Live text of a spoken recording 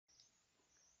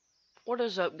What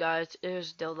is up, guys? It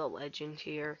is DillTheLegend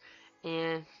here,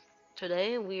 and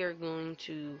today we are going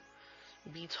to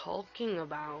be talking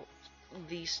about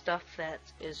the stuff that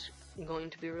is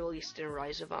going to be released in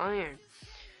Rise of Iron.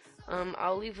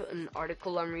 I'll leave an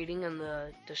article I'm reading in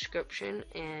the description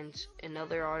and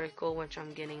another article which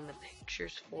I'm getting the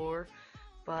pictures for,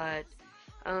 but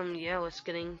yeah, let's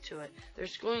get into it.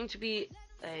 There's going to be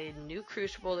a new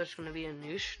Crucible, there's going to be a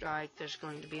new Strike, there's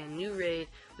going to be a new Raid.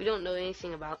 We don't know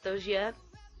anything about those yet.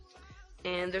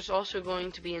 And there's also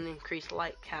going to be an increased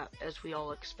light cap, as we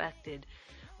all expected.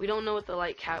 We don't know what the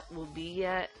light cap will be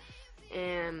yet,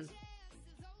 and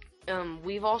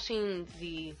we've all seen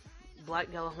the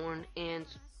Black Gjallarhorn, and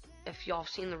if y'all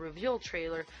seen the reveal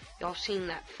trailer, y'all seen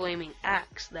that flaming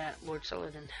axe that Lord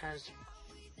Saladin has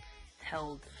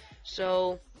held.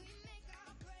 So,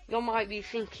 y'all might be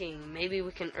thinking, maybe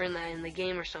we can earn that in the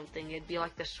game or something. It'd be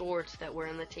like the swords that were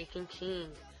in the Taken King.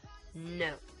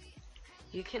 No.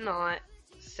 You cannot.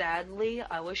 Sadly,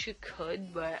 I wish you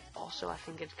could, but also I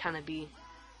think it'd kind of be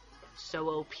so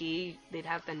OP. They'd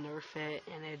have to nerf it,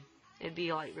 and it'd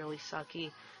be like really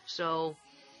sucky. So,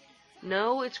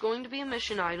 no, it's going to be a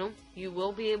mission item. You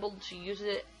will be able to use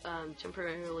it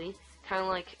temporarily, kind of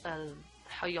like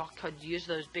how y'all could use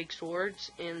those big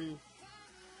swords in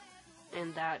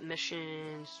that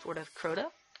mission, Sword of Crota.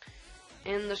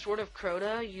 In the Sword of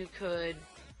Crota, you could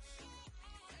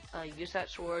use that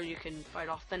sword, you can fight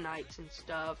off the knights and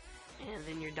stuff, and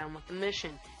then you're done with the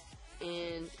mission.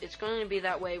 And it's going to be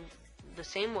that way, the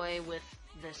same way with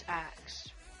this axe,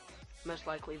 most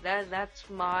likely. That's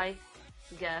my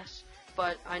guess,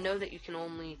 but I know that you can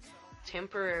only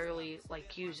temporarily,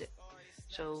 use it.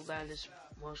 So that is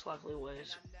most likely what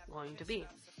it's going to be.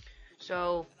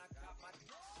 So,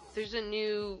 there's a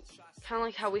new, kind of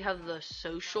like how we have the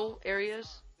social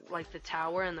areas, like the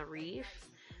tower and the reef.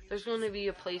 There's going to be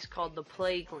a place called the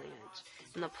Plague Lands.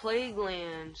 And the Plague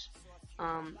Lands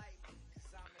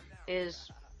is,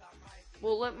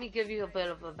 well, let me give you a bit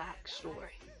of a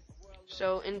backstory.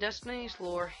 So, in Destiny's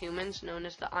lore, humans known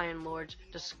as the Iron Lords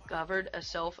discovered a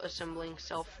self-assembling,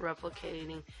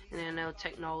 self-replicating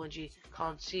nanotechnology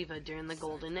called SIVA during the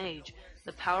Golden Age.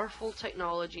 The powerful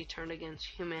technology turned against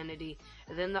humanity,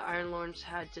 and then the Iron Lords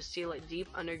had to seal it deep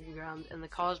underground in the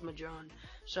Cosmodrome.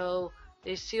 So,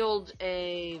 they sealed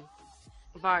a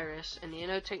virus, a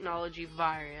nanotechnology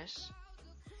virus,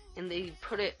 and they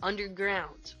put it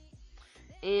underground.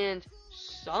 And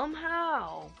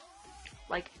somehow,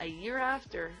 like a year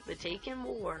after the Taken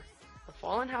War, the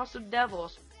Fallen House of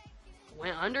Devils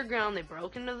went underground. They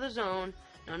broke into the zone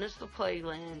known as the Plague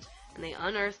Lands, and they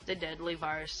unearthed the deadly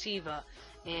virus SIVA.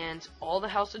 And all the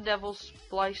House of Devils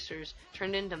splicers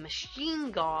turned into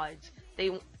machine gods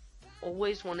they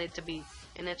always wanted to be.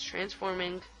 And it's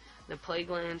transforming the Plague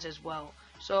Lands as well.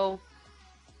 So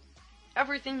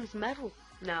everything's metal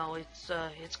now.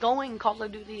 It's going Call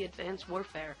of Duty Advanced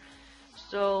Warfare.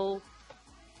 So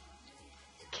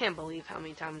can't believe how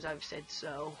many times I've said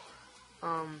so.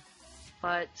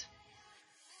 But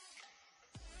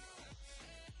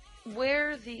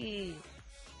where the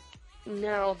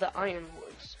Iron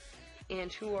Lords,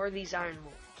 and who are these Iron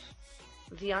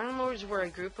Lords? The Iron Lords were a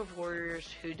group of warriors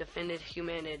who defended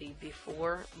humanity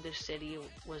before the city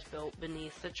was built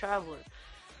beneath the Traveler.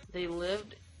 They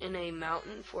lived in a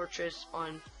mountain fortress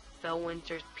on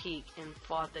Fellwinter's Peak and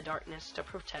fought the darkness to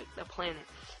protect the planet.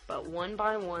 But one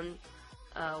by one,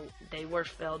 they were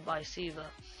felled by SIVA.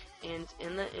 And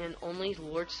in the end, only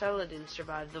Lord Saladin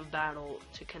survived the battle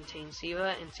to contain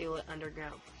SIVA and seal it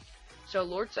underground. So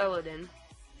Lord Saladin,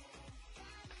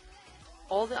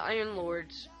 all the Iron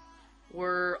Lords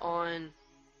were on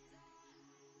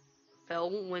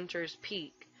Fellwinter's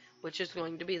Peak, which is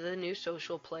going to be the new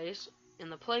social place in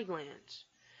the Plague Lands.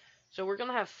 So we're going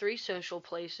to have 3 social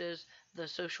places: the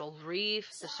social reef,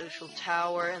 the social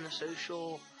tower, and the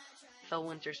social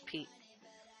Fellwinter's Peak.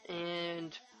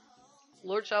 And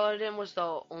Lord Saladin was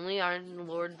the only Iron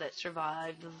Lord that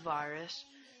survived the virus,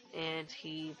 and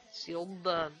he sealed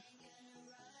the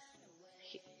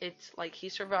he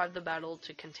survived the battle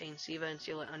to contain SIVA and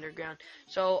seal it underground.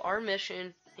 So our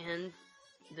mission in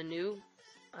the new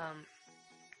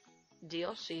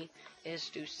DLC is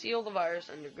to seal the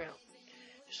virus underground.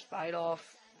 Just fight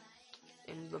off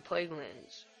in the Plague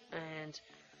Lands, and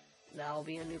that'll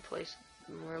be a new place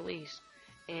released.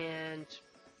 And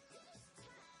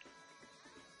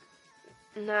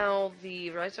now the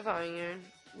Rise of Iron,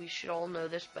 we should all know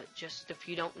this, but just if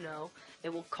you don't know,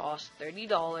 it will cost $30.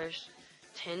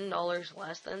 $10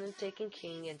 less than the Taken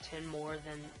King, and 10 more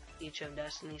than each of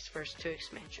Destiny's first 2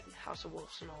 expansions, House of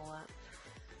Wolves and all that.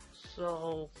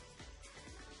 So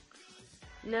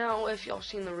Now, if y'all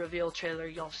seen the reveal trailer,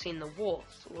 y'all seen the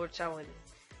wolf, Lord Saladin.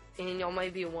 And y'all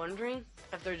might be wondering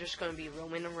if they're just going to be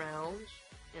roaming around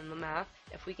in the map.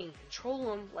 If we can control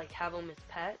them, like have them as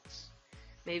pets,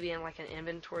 maybe in like an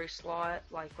inventory slot,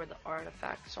 like where the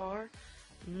artifacts are.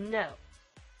 No.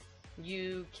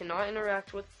 You cannot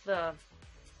interact with the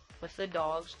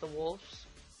dogs, the wolves.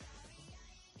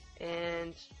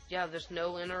 And yeah, there's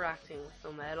no interacting with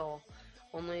them at all.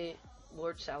 Only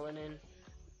Lord Saladin,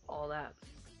 all that.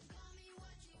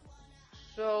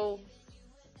 So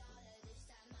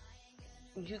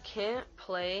you can't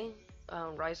play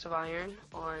Rise of Iron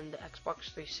on the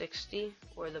Xbox 360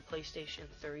 or the PlayStation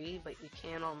 3, but you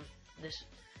can on this,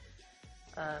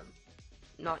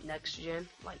 not next gen,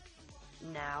 like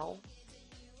now,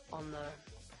 on the,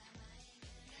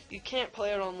 you can't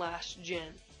play it on last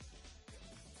gen.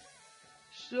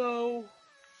 So,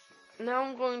 now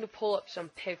I'm going to pull up some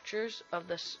pictures of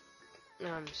this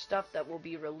stuff that will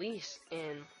be released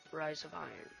in Rise of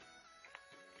Iron.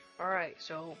 Alright,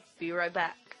 so be right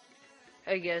back.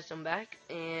 Hey guys, I'm back,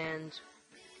 and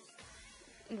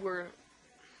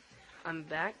I'm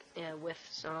back with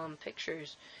some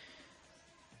pictures.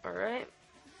 Alright,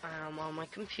 I'm on my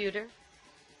computer,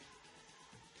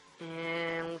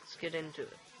 and let's get into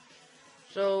it.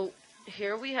 So,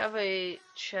 here we have a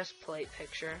chest plate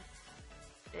picture,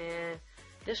 and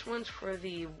this one's for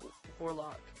the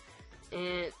Warlock.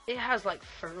 And it has like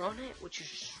fur on it, which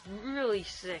is really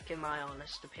sick in my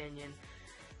honest opinion.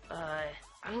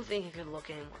 I don't think it could look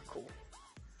any more cool.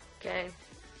 Okay,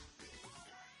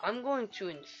 I'm going to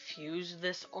infuse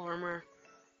this armor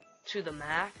to the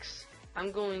max. I'm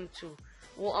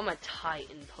a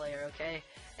Titan player, okay,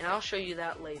 and I'll show you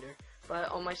that later. But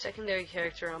on my secondary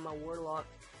character, I'm a Warlock,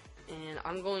 and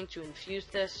I'm going to infuse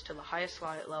this to the highest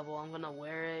light level. I'm gonna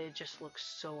wear it. It just looks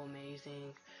so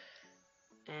amazing.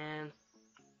 And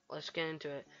let's get into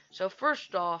it. So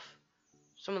first off,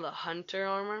 some of the hunter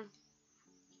armor.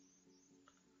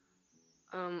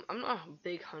 I'm not a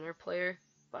big hunter player,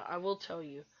 but I will tell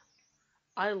you,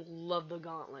 I love the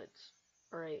gauntlets.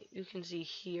 Alright, you can see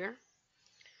here.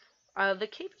 The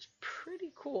cape is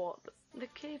pretty cool. The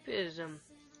cape is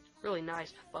really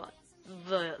nice, but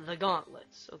the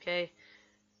gauntlets, okay?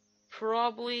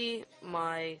 Probably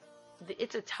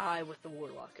it's a tie with the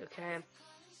Warlock, okay?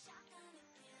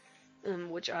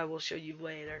 Which I will show you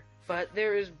later. But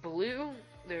there is blue,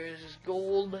 there is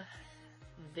gold,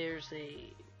 there's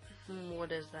a,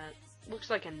 what is that?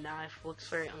 Looks like a knife, looks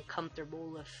very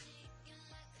uncomfortable if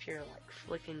you're like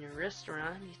flicking your wrist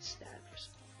around, you'd stab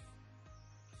yourself.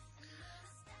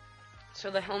 So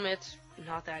the helmet's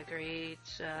not that great,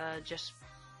 just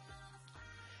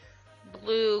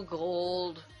blue,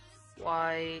 gold,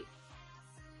 white,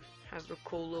 has the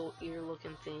cool little ear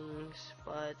looking things,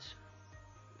 but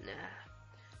nah,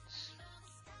 it's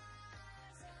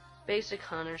basic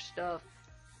hunter stuff.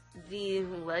 The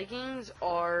leggings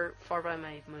are far by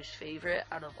my most favorite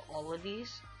out of all of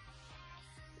these.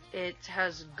 It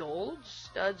has gold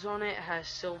studs on it, has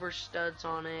silver studs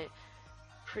on it,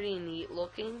 pretty neat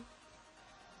looking.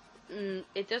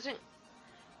 It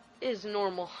is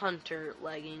normal hunter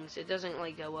leggings. It doesn't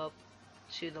like go up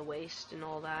to the waist and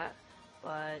all that,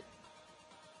 but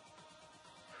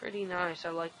pretty nice. I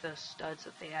like the studs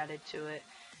that they added to it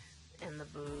and the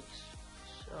boots.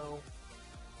 So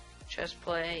chest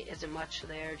plate isn't much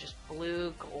there, just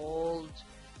blue, gold.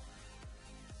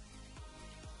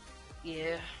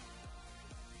 Yeah.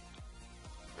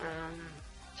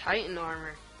 Titan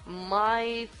armor,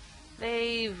 my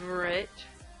favorite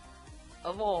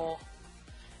of all.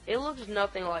 It looks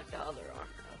nothing like the other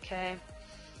armor, okay?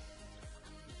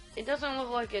 It doesn't look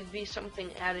like it'd be something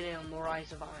added in the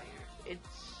Rise of Iron.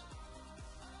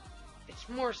 It's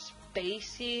more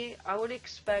spacey. I would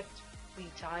expect the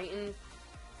Titan,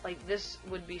 like this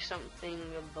would be something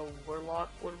the Warlock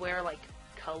would wear, like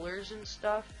colors and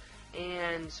stuff,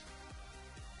 and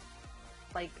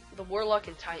like the Warlock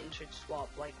and Titan should swap,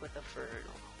 like with the fur and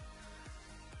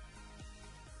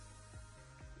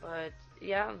all. But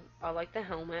yeah, I like the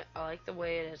helmet. I like the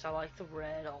way it is. I like the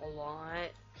red a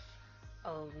lot.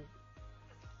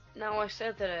 Now I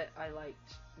said that I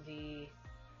liked the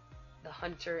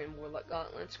Hunter and Warlock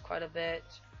gauntlets quite a bit,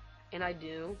 and I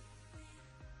do.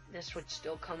 This would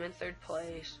still come in third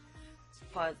place,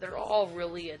 but they're all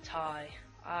really a tie.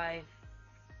 I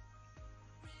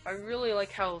really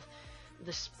like how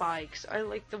the spikes, I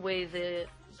like the way that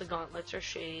the gauntlets are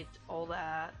shaped, all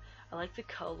that. I like the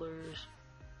colors.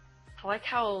 I like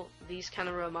how these kind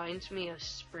of reminds me of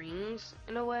springs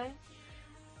in a way.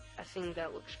 I think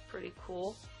that looks pretty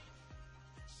cool.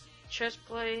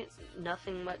 Chestplate,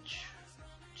 nothing much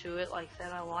to it like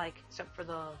that I like, except for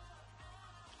the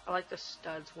I like the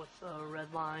studs with the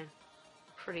red line.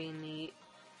 Pretty neat.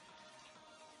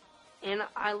 And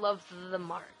I love the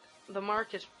mark. The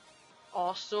mark is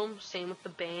awesome. Same with the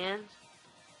band.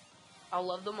 I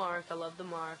love the mark. I love the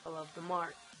mark. I love the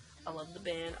mark. I love the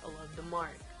band. I love the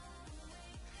mark.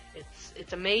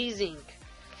 It's amazing.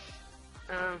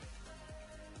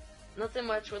 Nothing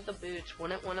much with the boots.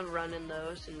 Wouldn't want to run in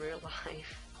those in real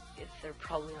life. They're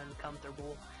probably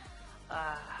uncomfortable.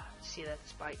 See that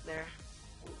spike there?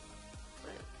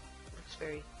 It looks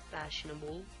very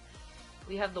fashionable.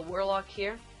 We have the Warlock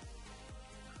here,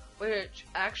 which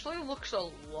actually looks a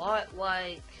lot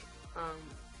like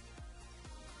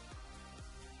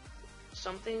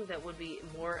something that would be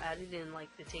more added in like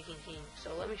the Taken King.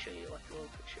 So let me show you like a little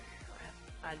picture here.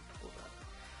 I pulled up.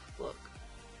 Look,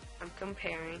 I'm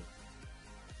comparing.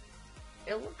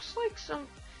 It looks like something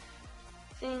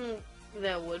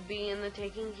that would be in the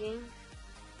Taken King,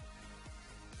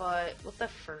 but with the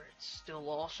fur, it's still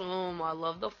awesome. I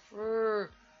love the fur.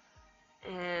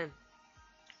 And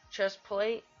chest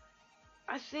plate,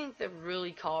 I think they're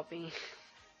really copying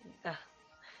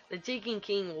the Taken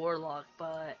King Warlock,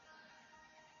 but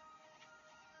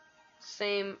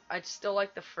same. I'd still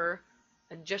like the fur.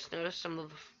 I just noticed some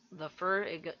of the fur.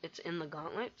 It's in the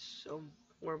gauntlets, so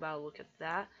we're about to look at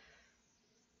that.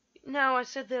 Now, I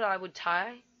said that I would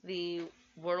tie the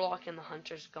Warlock and the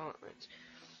Hunter's gauntlets.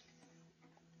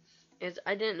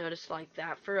 I didn't notice like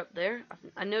that fur up there.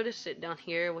 I noticed it down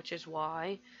here, which is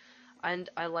why. And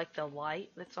I like the light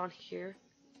that's on here.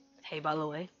 Hey, by the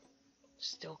way,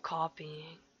 still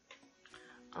copying.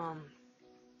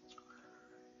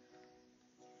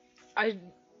 I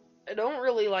don't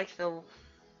really like the.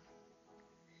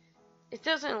 It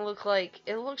doesn't look like.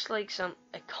 It looks like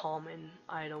a common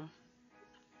item.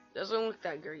 Doesn't look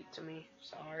that great to me.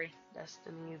 Sorry,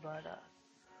 Destiny, but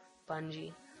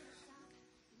Bungie.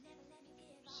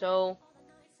 So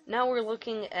now we're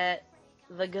looking at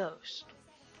the ghost.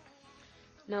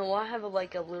 Now I have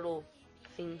like a little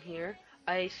thing here.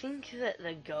 I think that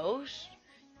the ghost,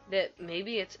 that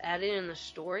maybe it's added in the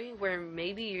story, where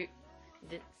maybe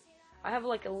I have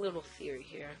like a little theory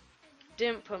here.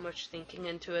 Didn't put much thinking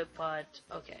into it, but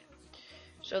okay.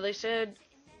 So they said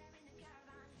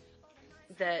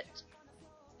that,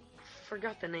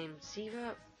 forgot the name,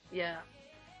 Siva? Yeah.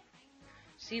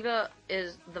 Siva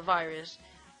is the virus.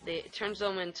 It turns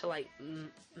them into like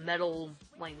metal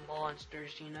like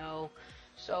monsters, you know.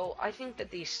 So I think that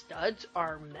these studs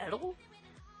are metal,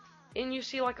 and you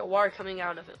see like a wire coming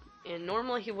out of him, and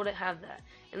normally he wouldn't have that.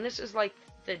 And this is like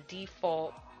the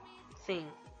default thing,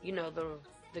 you know,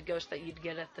 the ghost that you'd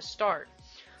get at the start.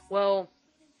 Well,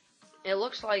 it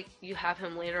looks like you have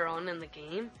him later on in the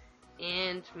game,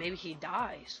 and maybe he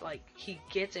dies, like he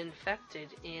gets infected,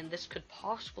 and this could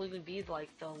possibly be like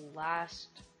the last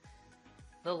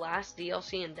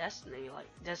DLC in Destiny. Like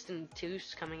Destiny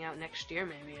 2's coming out next year,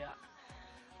 maybe.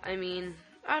 I mean,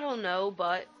 I don't know,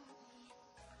 but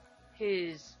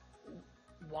his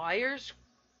wires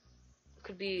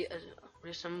could be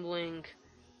resembling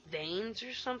veins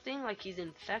or something, like he's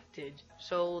infected.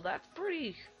 So that's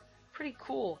pretty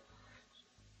cool.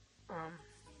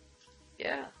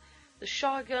 Yeah. The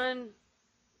shotgun,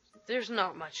 there's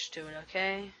not much to it,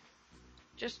 okay?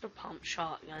 Just a pump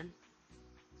shotgun.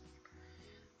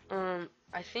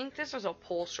 I think this is a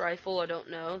pulse rifle, I don't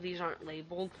know. These aren't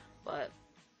labeled, but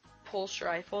pulse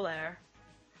rifle there.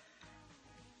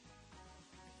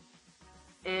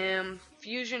 And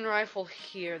fusion rifle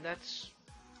here, that's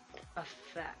a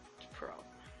fact, probably.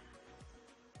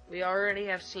 We already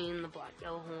have seen the Black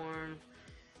Yellowhorn.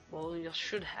 Well, you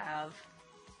should have.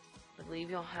 I believe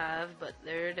you'll have, but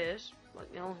there it is.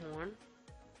 Black Yellowhorn.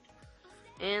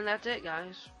 And that's it,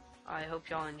 guys. I hope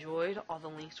y'all enjoyed. All the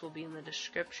links will be in the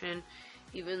description.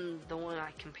 Even the one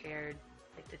I compared,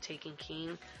 like the Taken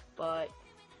King. But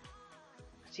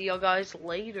see y'all guys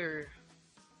later.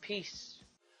 Peace.